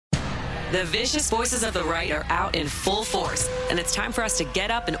The vicious voices of the right are out in full force, and it's time for us to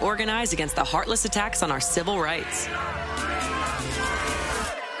get up and organize against the heartless attacks on our civil rights.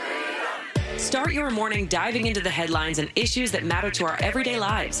 Start your morning diving into the headlines and issues that matter to our everyday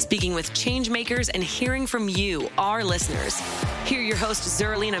lives, speaking with change makers and hearing from you, our listeners. Hear your host,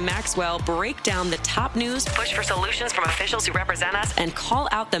 Zerlina Maxwell, break down the top news, push for solutions from officials who represent us, and call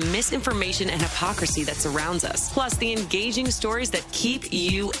out the misinformation and hypocrisy that surrounds us. Plus, the engaging stories that keep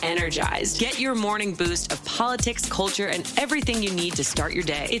you energized. Get your morning boost of politics, culture, and everything you need to start your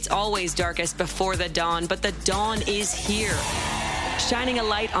day. It's always darkest before the dawn, but the dawn is here. Shining a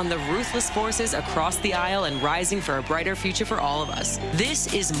light on the ruthless forces across the aisle and rising for a brighter future for all of us.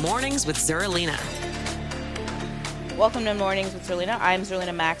 This is Mornings with Zerlina. Welcome to Mornings with Zerlina. I'm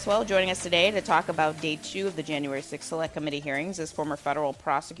Zerlina Maxwell. Joining us today to talk about day 2 of the January 6th Select Committee hearings is former federal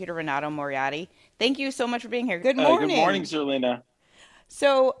prosecutor Renato Moriarty. Thank you so much for being here. Good morning. Good morning, Zerlina.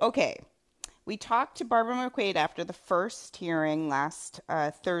 So, okay, we talked to Barbara McQuade after the first hearing last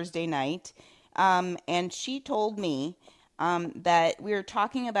Thursday night, and she told me that we were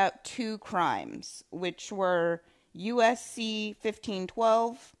talking about 2 crimes, which were USC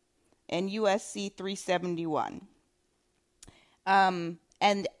 1512 and USC 371.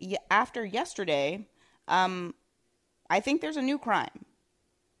 And after yesterday, I think there's a new crime.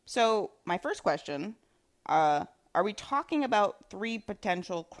 So my first question, are we talking about 3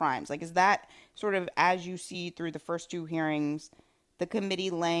 potential crimes? Like, is that sort of, as you see through the first 2 hearings, the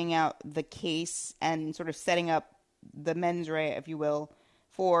committee laying out the case and sort of setting up the mens rea, if you will,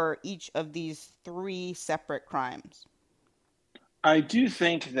 for each of these 3 separate crimes? I do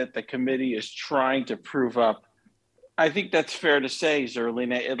think that the committee is trying to prove up, I think that's fair to say,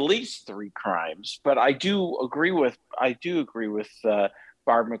 Zerlina, at least 3 crimes. But I do agree with Barb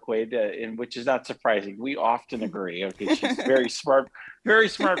McQuade, in which is not surprising. We often agree. Okay, she's a very smart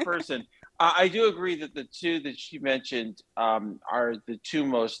person. I do agree that the 2 that she mentioned are the 2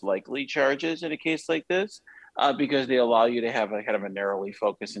 most likely charges in a case like this, because they allow you to have a kind of a narrowly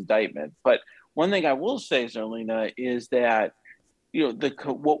focused indictment. But one thing I will say, Zerlina, is that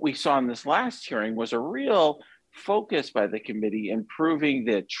what we saw in this last hearing was a real focus by the committee in proving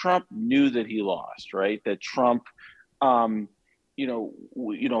that Trump knew that he lost, right? That Trump, the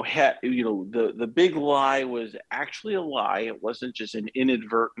big lie was actually a lie. It wasn't just an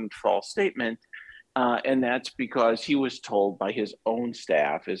inadvertent false statement. And that's because he was told by his own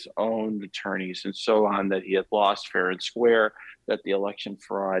staff, his own attorneys, and so on, that he had lost fair and square, that the election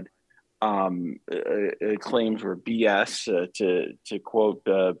fraud claims were BS, to quote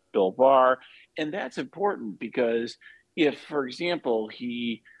Bill Barr. And that's important because if, for example,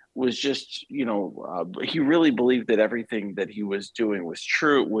 he was just, he really believed that everything that he was doing was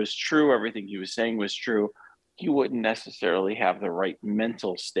true, everything he was saying was true, he wouldn't necessarily have the right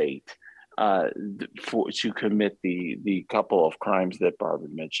mental state to commit the couple of crimes that Barbara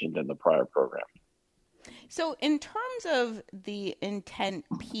mentioned in the prior program. So in terms of the intent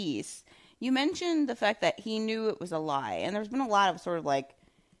piece, you mentioned the fact that he knew it was a lie. And there's been a lot of sort of like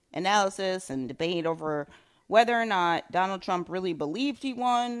analysis and debate over whether or not Donald Trump really believed he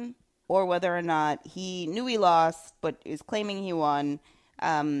won or whether or not he knew he lost but is claiming he won,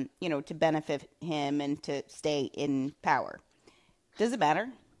 to benefit him and to stay in power. Does it matter?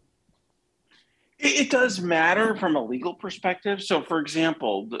 It does matter from a legal perspective. So, for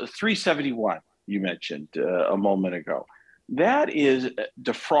example, the 371 you mentioned a moment ago, that is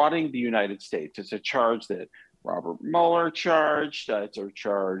defrauding the United States. It's a charge that Robert Mueller charged. It's a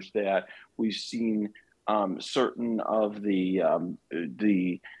charge that we've seen certain of the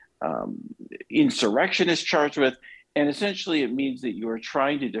insurrectionists charged with. And essentially, it means that you are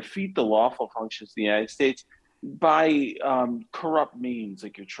trying to defeat the lawful functions of the United States by corrupt means,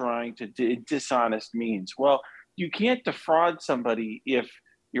 like you're trying to dishonest means. Well, you can't defraud somebody if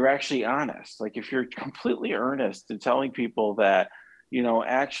you're actually honest. Like if you're completely earnest in telling people that,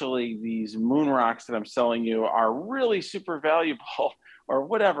 actually these moon rocks that I'm selling you are really super valuable or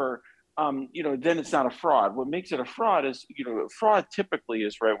whatever, then it's not a fraud. What makes it a fraud is, fraud typically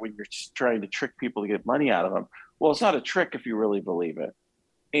is right when you're just trying to trick people to get money out of them. Well, it's not a trick if you really believe it.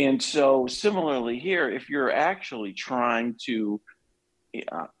 And so similarly here, if you're actually trying to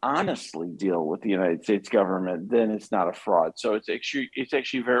honestly deal with the United States government, then it's not a fraud. So it's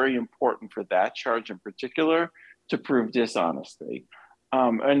actually very important for that charge in particular to prove dishonesty.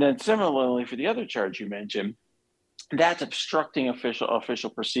 And then similarly for the other charge you mentioned, that's obstructing official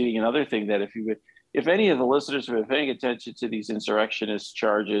proceeding. Another thing that if any of the listeners have been paying attention to these insurrectionist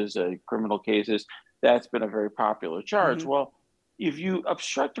charges, criminal cases, that's been a very popular charge. Mm-hmm. Well, if you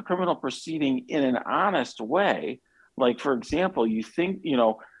obstruct a criminal proceeding in an honest way, like, for example, you think,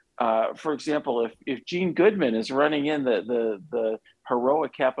 For example, if Gene Goodman is running in the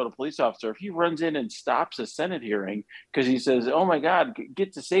heroic Capitol Police officer, if he runs in and stops a Senate hearing because he says, "Oh my God,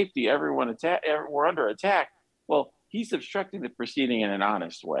 get to safety, we're under attack," well, he's obstructing the proceeding in an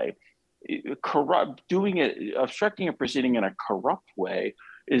honest way. Obstructing a proceeding in a corrupt way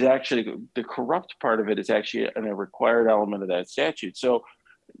is actually the corrupt part of it is actually a required element of that statute. So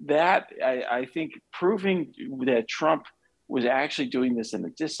that I think proving that Trump was actually doing this in a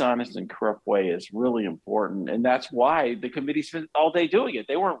dishonest and corrupt way is really important. And that's why the committee spent all day doing it.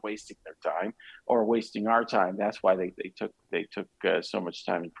 They weren't wasting their time or wasting our time. That's why they took so much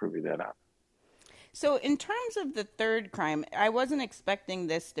time in proving that out. So in terms of the third crime, I wasn't expecting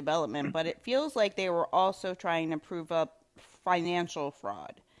this development, but it feels like they were also trying to prove up financial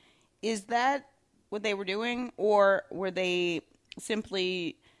fraud. Is that what they were doing, or were they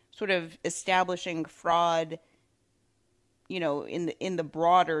simply sort of establishing fraud, in the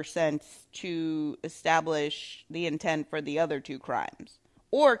broader sense to establish the intent for the other two crimes?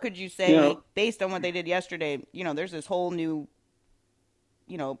 Or could you say, based on what they did yesterday, there's this whole new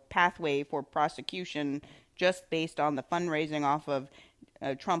pathway for prosecution just based on the fundraising off of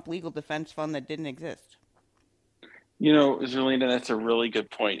a Trump legal defense fund that didn't exist? Zerlina, that's a really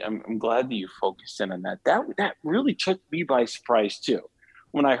good point. I'm glad that you focused in on that. That really took me by surprise too.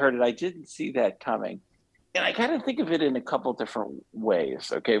 When I heard it, I didn't see that coming. And I kind of think of it in a couple different ways.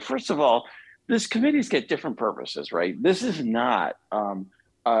 Okay, first of all, this committee's got different purposes, right? This is not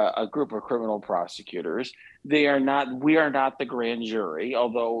a group of criminal prosecutors. We are not the grand jury,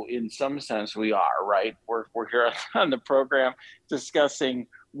 although in some sense we are, right? We're here on the program discussing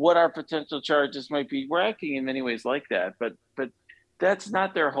what our potential charges might be. We're acting in many ways like that, but that's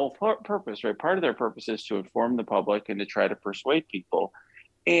not their whole purpose, right? Part of their purpose is to inform the public and to try to persuade people.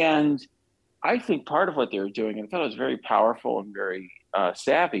 And I think part of what they were doing, and I thought it was very powerful and very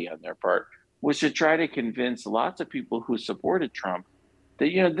savvy on their part, was to try to convince lots of people who supported Trump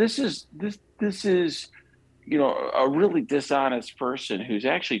that this is a really dishonest person who's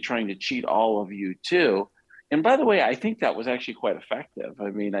actually trying to cheat all of you too. And by the way, I think that was actually quite effective. I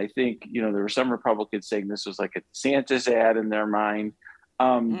mean, I think there were some Republicans saying this was like a DeSantis ad in their mind.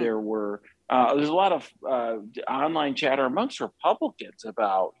 There's a lot of online chatter amongst Republicans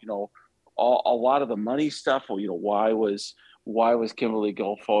about a lot of the money stuff. Well, why was Kimberly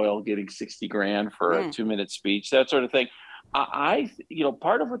Guilfoyle getting $60,000 for a 2-minute speech? That sort of thing.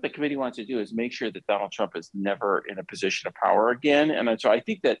 Part of what the committee wants to do is make sure that Donald Trump is never in a position of power again. And so I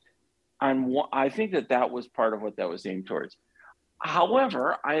think that that was part of what that was aimed towards.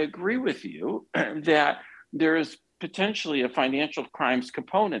 However, I agree with you that there is potentially a financial crimes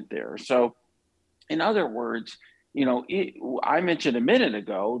component there. So, in other words, I mentioned a minute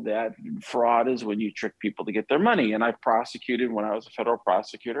ago that fraud is when you trick people to get their money. And I've prosecuted, when I was a federal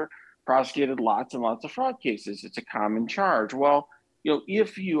prosecutor, prosecuted lots and lots of fraud cases. It's a common charge. Well,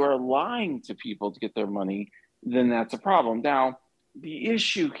 if you are lying to people to get their money, then that's a problem. Now, the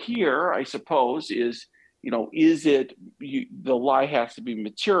issue here, I suppose, is, the lie has to be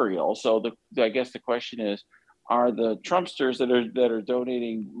material. So I guess the question is, are the Trumpsters that are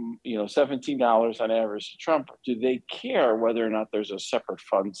donating, $17 on average to Trump, do they care whether or not there's a separate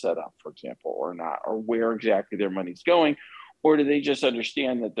fund set up, for example, or not, or where exactly their money's going? Or do they just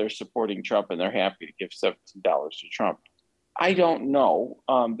understand that they're supporting Trump and they're happy to give $17 to Trump? I don't know.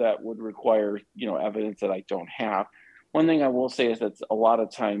 That would require, evidence that I don't have. One thing I will say is that a lot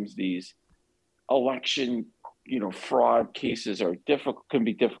of times these election, fraud cases can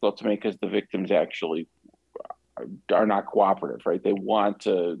be difficult to make because the victims actually are not cooperative, right? They want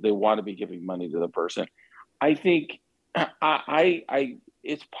to be giving money to the person. I think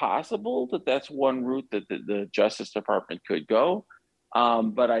it's possible that that's one route that the Justice Department could go.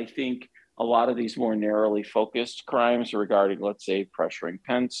 But I think a lot of these more narrowly focused crimes regarding, let's say, pressuring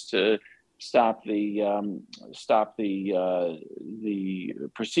Pence to stop the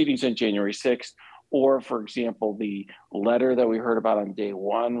proceedings on January 6th, or, for example, the letter that we heard about on day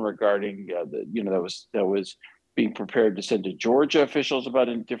one regarding that was being prepared to send to Georgia officials about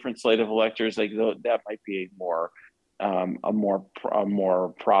a different slate of electors, that might be a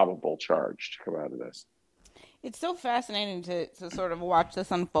more probable charge to come out of this. It's so fascinating to sort of watch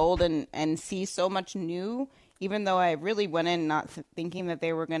this unfold and see so much new, even though I really went in not thinking that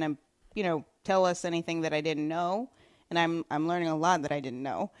they were going to, tell us anything that I didn't know. And I'm learning a lot that I didn't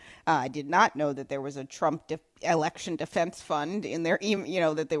know. I did not know that there was a Trump election defense fund in there,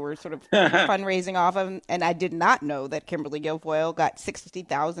 that they were sort of fundraising off of. And I did not know that Kimberly Guilfoyle got $60,000,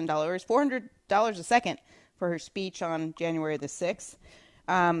 $400 a second for her speech on January the 6th.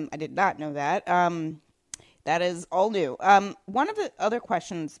 I did not know that. That is all new. One of the other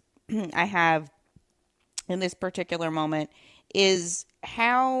questions I have in this particular moment is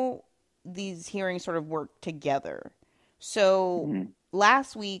how these hearings sort of work together. So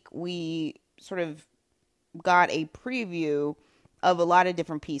last week we sort of got a preview of a lot of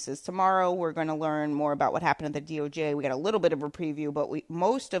different pieces. Tomorrow we're going to learn more about what happened at the DOJ. We got a little bit of a preview, but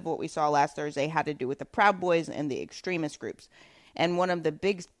most of what we saw last Thursday had to do with the Proud Boys and the extremist groups. And one of the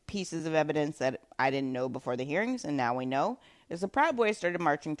big pieces of evidence that I didn't know before the hearings, and now we know, is the Proud Boys started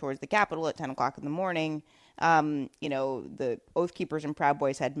marching towards the Capitol at 10 o'clock in the morning. The Oath Keepers and Proud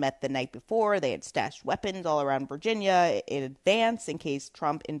Boys had met the night before. They had stashed weapons all around Virginia in advance in case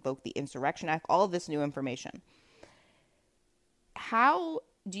Trump invoked the Insurrection Act, all of this new information. How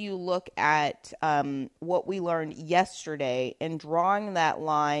do you look at what we learned yesterday and drawing that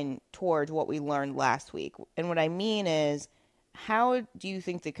line towards what we learned last week? And what I mean is, how do you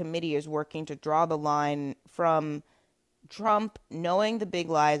think the committee is working to draw the line from Trump knowing the big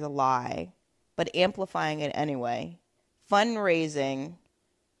lie is a lie, but amplifying it anyway, fundraising,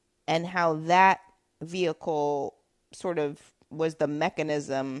 and how that vehicle sort of was the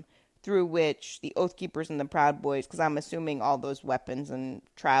mechanism through which the Oath Keepers and the Proud Boys, because I'm assuming all those weapons and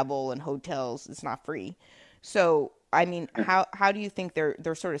travel and hotels is not free. So, I mean, how do you think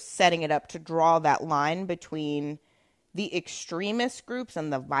they're sort of setting it up to draw that line between the extremist groups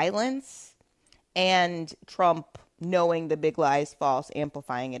and the violence and Trump knowing the big lie is false,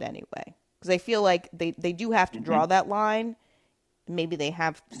 amplifying it anyway? Because I feel like they do have to draw that line. Maybe they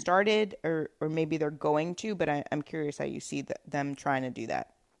have started or maybe they're going to, but I'm curious how you see them trying to do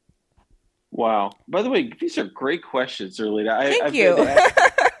that. Wow. By the way, these are great questions, Zerlina. Thank you.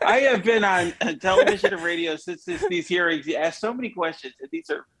 I have been on television and radio since these hearings. You asked so many questions, and these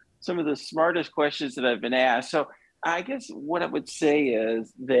are some of the smartest questions that I've been asked. So I guess what I would say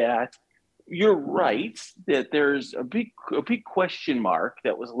is that you're right that there's a big question mark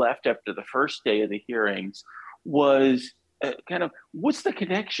that was left after the first day of the hearings was kind of what's the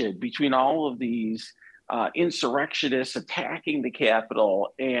connection between all of these insurrectionists attacking the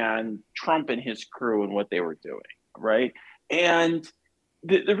Capitol and Trump and his crew and what they were doing, right? And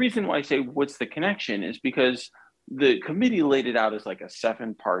the reason why I say what's the connection is because the committee laid it out as like a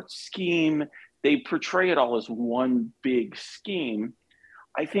 7-part scheme. They portray it all as one big scheme.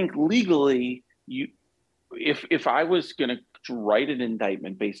 I think legally, if I was going to write an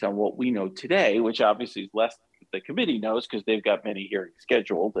indictment based on what we know today, which obviously is less than the committee knows because they've got many hearings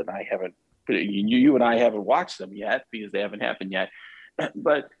scheduled, and you and I haven't watched them yet because they haven't happened yet.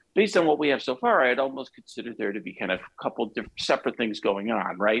 But based on what we have so far, I'd almost consider there to be kind of a couple of different separate things going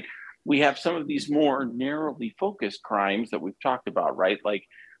on, right? We have some of these more narrowly focused crimes that we've talked about, right? Like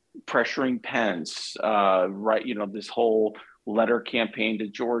pressuring Pence, right? This whole letter campaign to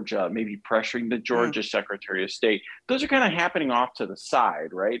Georgia, maybe pressuring the Georgia Secretary of State. Those are kind of happening off to the side,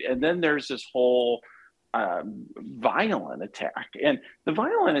 right? And then there's this whole violent attack. And the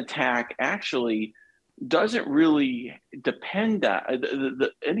violent attack actually doesn't really depend on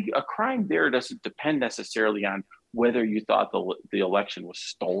a crime there doesn't depend necessarily on whether you thought the election was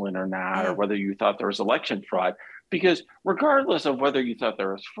stolen or not, or whether you thought there was election fraud, because regardless of whether you thought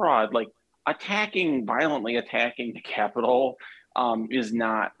there was fraud, like violently attacking the Capitol is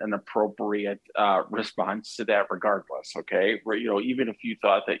not an appropriate response to that regardless, okay? Even if you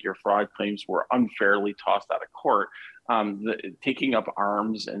thought that your fraud claims were unfairly tossed out of court, taking up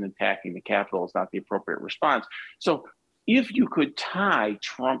arms and attacking the Capitol is not the appropriate response. So if you could tie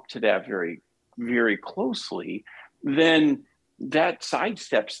Trump to that very, very closely, then that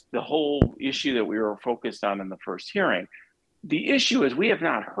sidesteps the whole issue that we were focused on in the first hearing. The issue is we have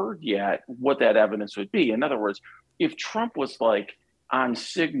not heard yet what that evidence would be. In other words, if Trump was like on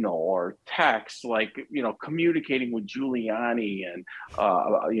Signal or text, like, communicating with Giuliani and,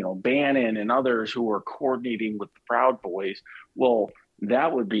 Bannon and others who were coordinating with the Proud Boys, well,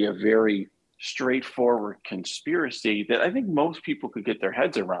 that would be a very straightforward conspiracy that I think most people could get their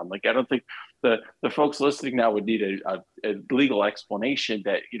heads around. Like, I don't think the folks listening now would need a legal explanation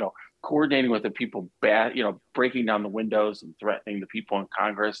that, coordinating with the people, breaking down the windows and threatening the people in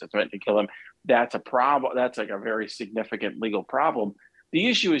Congress and threatening to kill them. That's a problem. That's like a very significant legal problem. The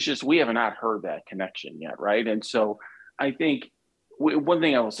issue is just we have not heard that connection yet, right? And so I think one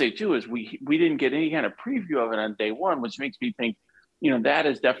thing I will say too is we didn't get any kind of preview of it on day one, which makes me think, that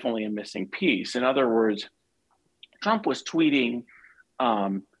is definitely a missing piece. In other words, Trump was tweeting,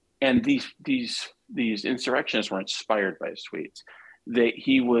 and these insurrectionists were inspired by his tweets. That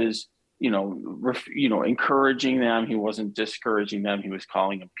he was, encouraging them. He wasn't discouraging them. He was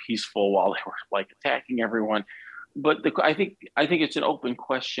calling them peaceful while they were like attacking everyone. But I think it's an open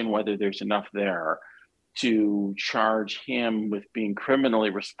question whether there's enough there to charge him with being criminally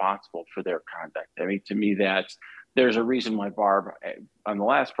responsible for their conduct. I mean, to me, there's a reason why Barb on the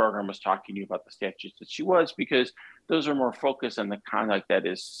last program was talking to you about the statutes that she was, because those are more focused on the conduct that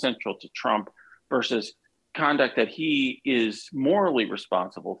is central to Trump versus conduct that he is morally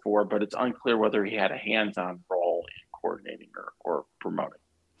responsible for, but it's unclear whether he had a hands-on role in coordinating or promoting.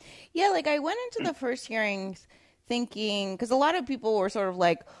 Yeah, like I went into the first hearings thinking, because a lot of people were sort of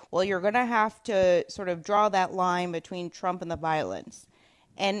like, well, you're going to have to sort of draw that line between Trump and the violence.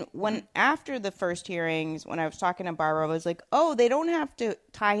 And when after the first hearings, when I was talking to Barbara, I was like, oh, they don't have to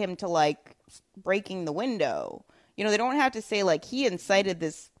tie him to like breaking the window. You know, they don't have to say like he incited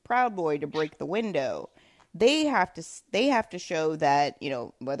this Proud Boy to break the window. They have to show that, you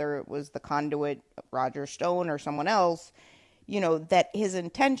know, whether it was the conduit, Roger Stone, or someone else, you know, that his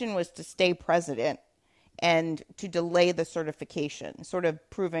intention was to stay president and to delay the certification, sort of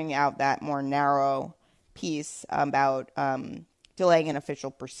proving out that more narrow piece about delaying an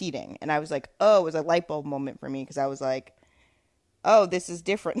official proceeding. And I was like, oh, it was a light bulb moment for me, because I was like, oh, this is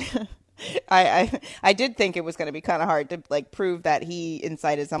different. I did think it was going to be kind of hard to like prove that he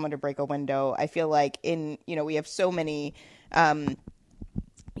incited someone to break a window. I feel like we have so many,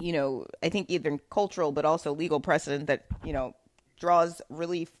 you know, I think either cultural but also legal precedent that, you know, draws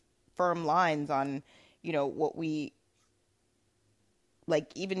really firm lines on, you know, what we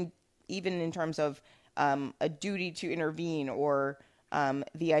like, even in terms of a duty to intervene, or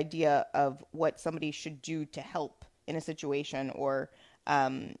the idea of what somebody should do to help in a situation, or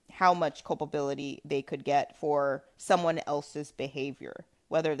how much culpability they could get for someone else's behavior,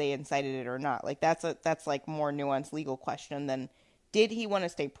 whether they incited it or not. Like that's like more nuanced legal question than did he want to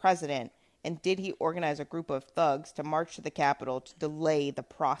stay president, and did he organize a group of thugs to march to the Capitol to delay the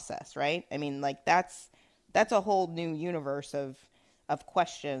process, right? I mean, like that's a whole new universe of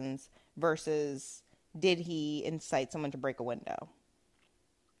questions versus did he incite someone to break a window?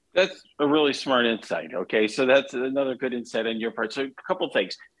 That's a really smart insight. Okay, so that's another good insight on your part. So a couple of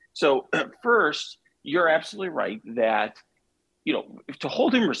things. So first, you're absolutely right that, you know, to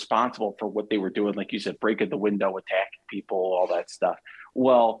hold him responsible for what they were doing, like you said, breaking the window, attacking people, all that stuff,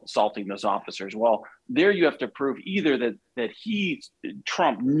 well, assaulting those officers. Well, there you have to prove either that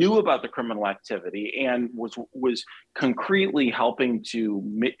Trump knew about the criminal activity and was concretely helping to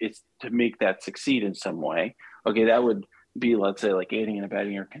make that succeed in some way. Okay, that would be, let's say, like aiding and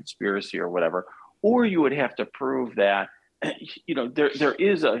abetting or conspiracy or whatever. Or you would have to prove that, you know, there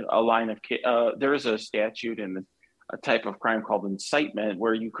is a line of there is a statute and a type of crime called incitement,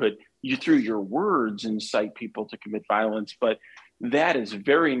 where you through your words incite people to commit violence, but that is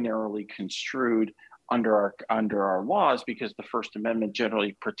very narrowly construed under our laws, because the First Amendment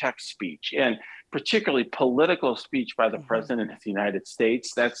generally protects speech, and particularly political speech by the president of the United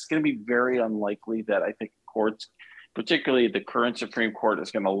States. That's going to be very unlikely that I think courts, particularly the current Supreme Court, is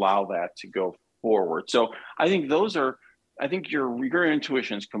going to allow that to go forward. So I think your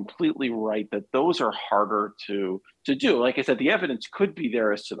intuition is completely right, that those are harder to do. Like I said, the evidence could be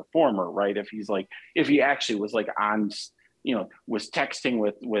there as to the former, right? If he actually was like on, you know, was texting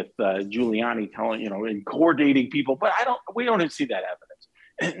with Giuliani, telling, you know, and coordinating people, but we don't see that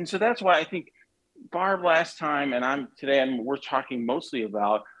evidence. And so that's why I think Barb last time and we're talking mostly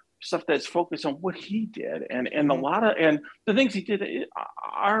about stuff that's focused on what he did, and the things he did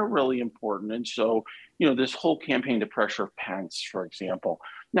are really important. And so, you know, this whole campaign to pressure Pence, for example.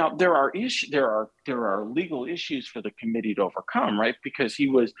 Now there are legal issues for the committee to overcome, right? Because he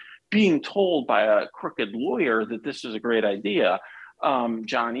was being told by a crooked lawyer that this is a great idea,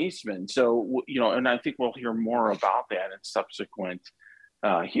 John Eastman. So, you know, and I think we'll hear more about that in subsequent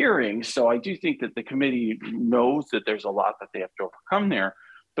hearings. So I do think that the committee knows that there's a lot that they have to overcome there.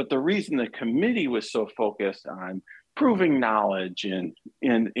 But the reason the committee was so focused on proving knowledge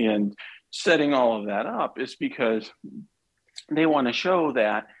and setting all of that up is because they want to show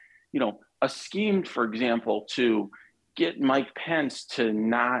that, you know, a scheme, for example, to get Mike Pence to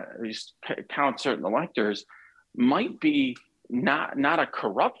not count certain electors might be not a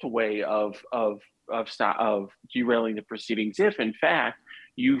corrupt way of derailing the proceedings if, in fact,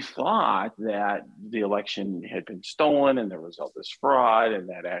 you thought that the election had been stolen and the result is fraud, and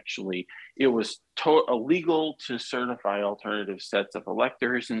that actually it was illegal to certify alternative sets of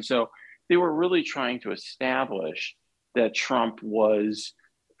electors. And so they were really trying to establish that Trump was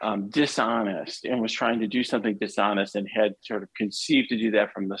dishonest and was trying to do something dishonest, and had sort of conceived to do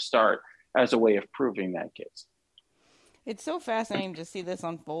that from the start as a way of proving that case. It's so fascinating to see this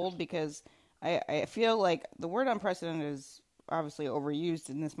unfold, because I feel like the word unprecedented is obviously overused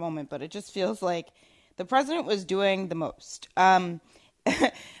in this moment, but it just feels like the president was doing the most.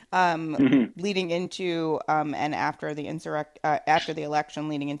 leading into and after the after the election,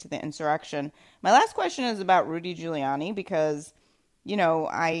 leading into the insurrection. My last question is about Rudy Giuliani because,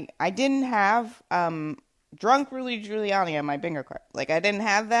 I didn't have drunk Rudy Giuliani on my bingo card. Like I didn't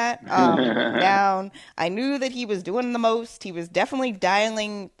have that written down. I knew that he was doing the most. He was definitely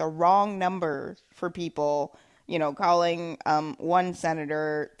dialing the wrong number for people. Calling one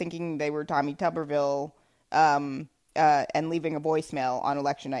senator thinking they were Tommy Tuberville. And leaving a voicemail on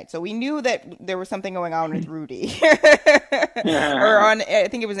election night. So we knew that there was something going on with Rudy. I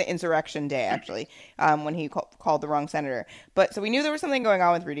think it was an insurrection day, actually, when he called the wrong senator. But so we knew there was something going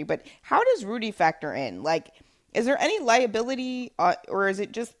on with Rudy. But how does Rudy factor in? Like, is there any liability, or is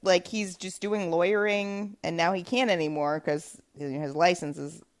it just like he's just doing lawyering and now he can't anymore because his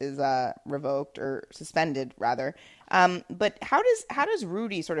license is revoked or suspended, rather? But how does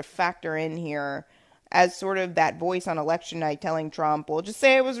Rudy sort of factor in here as sort of that voice on election night telling Trump, well, just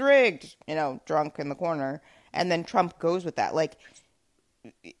say it was rigged, drunk in the corner. And then Trump goes with that. Like,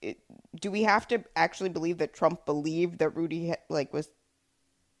 do we have to actually believe that Trump believed that Rudy was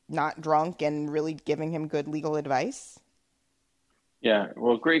not drunk and really giving him good legal advice? Yeah,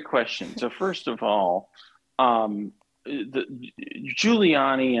 well, great question. So first of all, the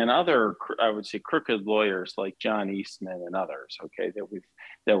Giuliani and other, I would say, crooked lawyers like John Eastman and others, okay,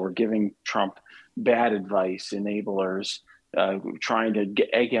 that were giving Trump bad advice, enablers, trying to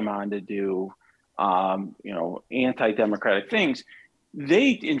egg him on to do, anti-democratic things. They,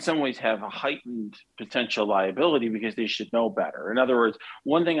 in some ways, have a heightened potential liability because they should know better. In other words,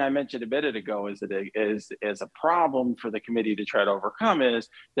 one thing I mentioned a minute ago is that as a problem for the committee to try to overcome is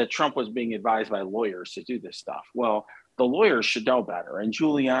that Trump was being advised by lawyers to do this stuff. Well, the lawyers should know better. And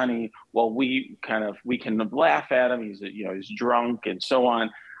Giuliani, well, we can laugh at him. He's drunk and so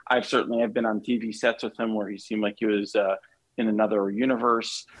on. I've been on TV sets with him where he seemed like he was in another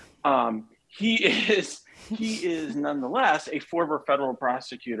universe. He is nonetheless a former federal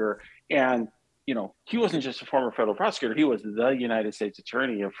prosecutor, and he wasn't just a former federal prosecutor. He was the United States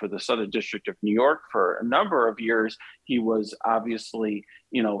Attorney for the Southern District of New York for a number of years. He was obviously,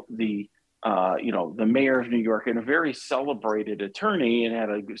 the mayor of New York and a very celebrated attorney and had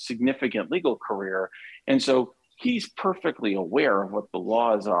a significant legal career. And so he's perfectly aware of what the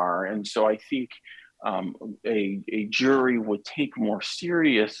laws are. And so I think a jury would take more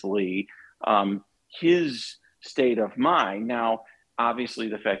seriously his state of mind. Now, obviously,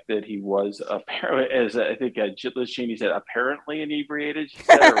 the fact that he was, as I think Liz Cheney said, apparently inebriated, she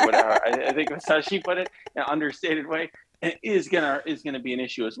said, or whatever, I think that's how she put it, in an understated way, is gonna be an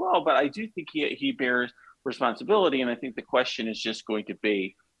issue as well. But I do think he bears responsibility, and I think the question is just going to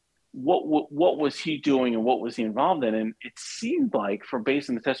be, what was he doing and what was he involved in? And it seemed like, based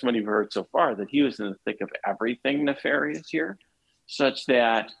on the testimony we've heard so far, that he was in the thick of everything nefarious here, such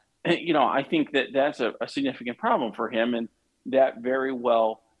that, I think that that's a significant problem for him. And that very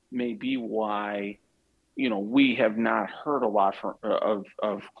well may be why, we have not heard a lot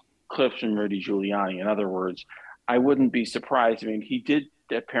of clips from Rudy Giuliani. In other words, I wouldn't be surprised. I mean, he did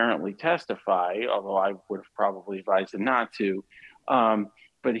apparently testify, although I would have probably advised him not to.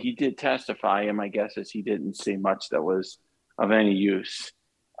 But he did testify, and my guess is he didn't say much that was of any use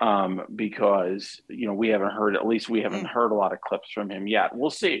because, we haven't heard a lot of clips from him yet.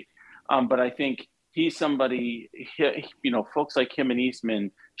 We'll see. But I think he's somebody, folks like him and Eastman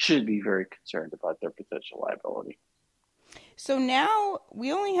should be very concerned about their potential liability. So now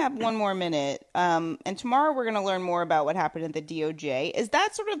we only have one more minute, and tomorrow we're going to learn more about what happened at the DOJ. Is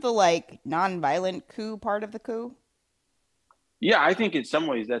that sort of the nonviolent coup part of the coup? Yeah, I think in some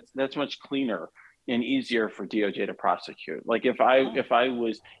ways that's much cleaner and easier for DOJ to prosecute. Like if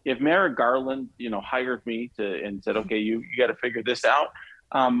Merrick Garland, hired me and said, okay, you got to figure this out.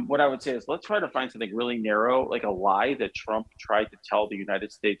 What I would say is let's try to find something really narrow, like a lie that Trump tried to tell the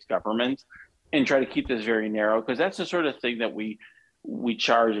United States government, and try to keep this very narrow, because that's the sort of thing that we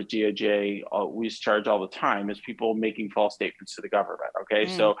charge at DOJ. We charge all the time is people making false statements to the government. Okay,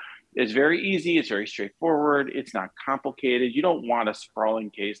 so it's very easy. It's very straightforward. It's not complicated. You don't want a sprawling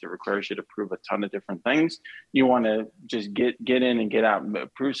case that requires you to prove a ton of different things. You want to just get in and get out and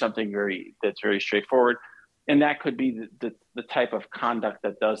prove something that's very straightforward. And that could be the type of conduct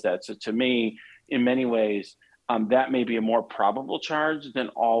that does that. So to me, in many ways, that may be a more probable charge than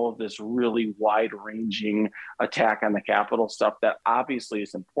all of this really wide-ranging attack on the Capitol stuff that obviously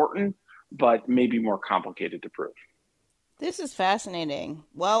is important, but maybe more complicated to prove. This is fascinating.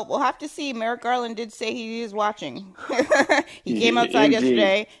 Well, we'll have to see. Merrick Garland did say he is watching. He came outside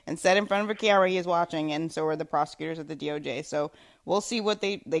yesterday and said in front of a camera he is watching, and so are the prosecutors at the DOJ. So we'll see what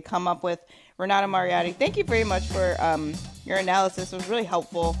they come up with. Renata Mariotti, thank you very much for your analysis. It was really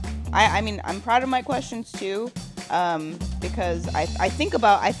helpful. I mean, I'm proud of my questions too, because I think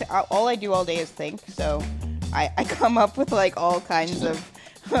about, all I do all day is think. So I come up with like all kinds of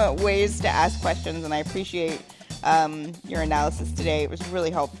ways to ask questions, and I appreciate your analysis today. It was really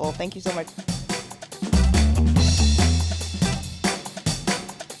helpful. Thank you so much.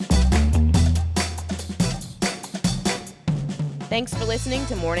 Thanks for listening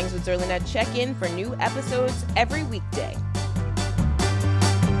to Mornings with Zerlina. Check in for new episodes every weekday.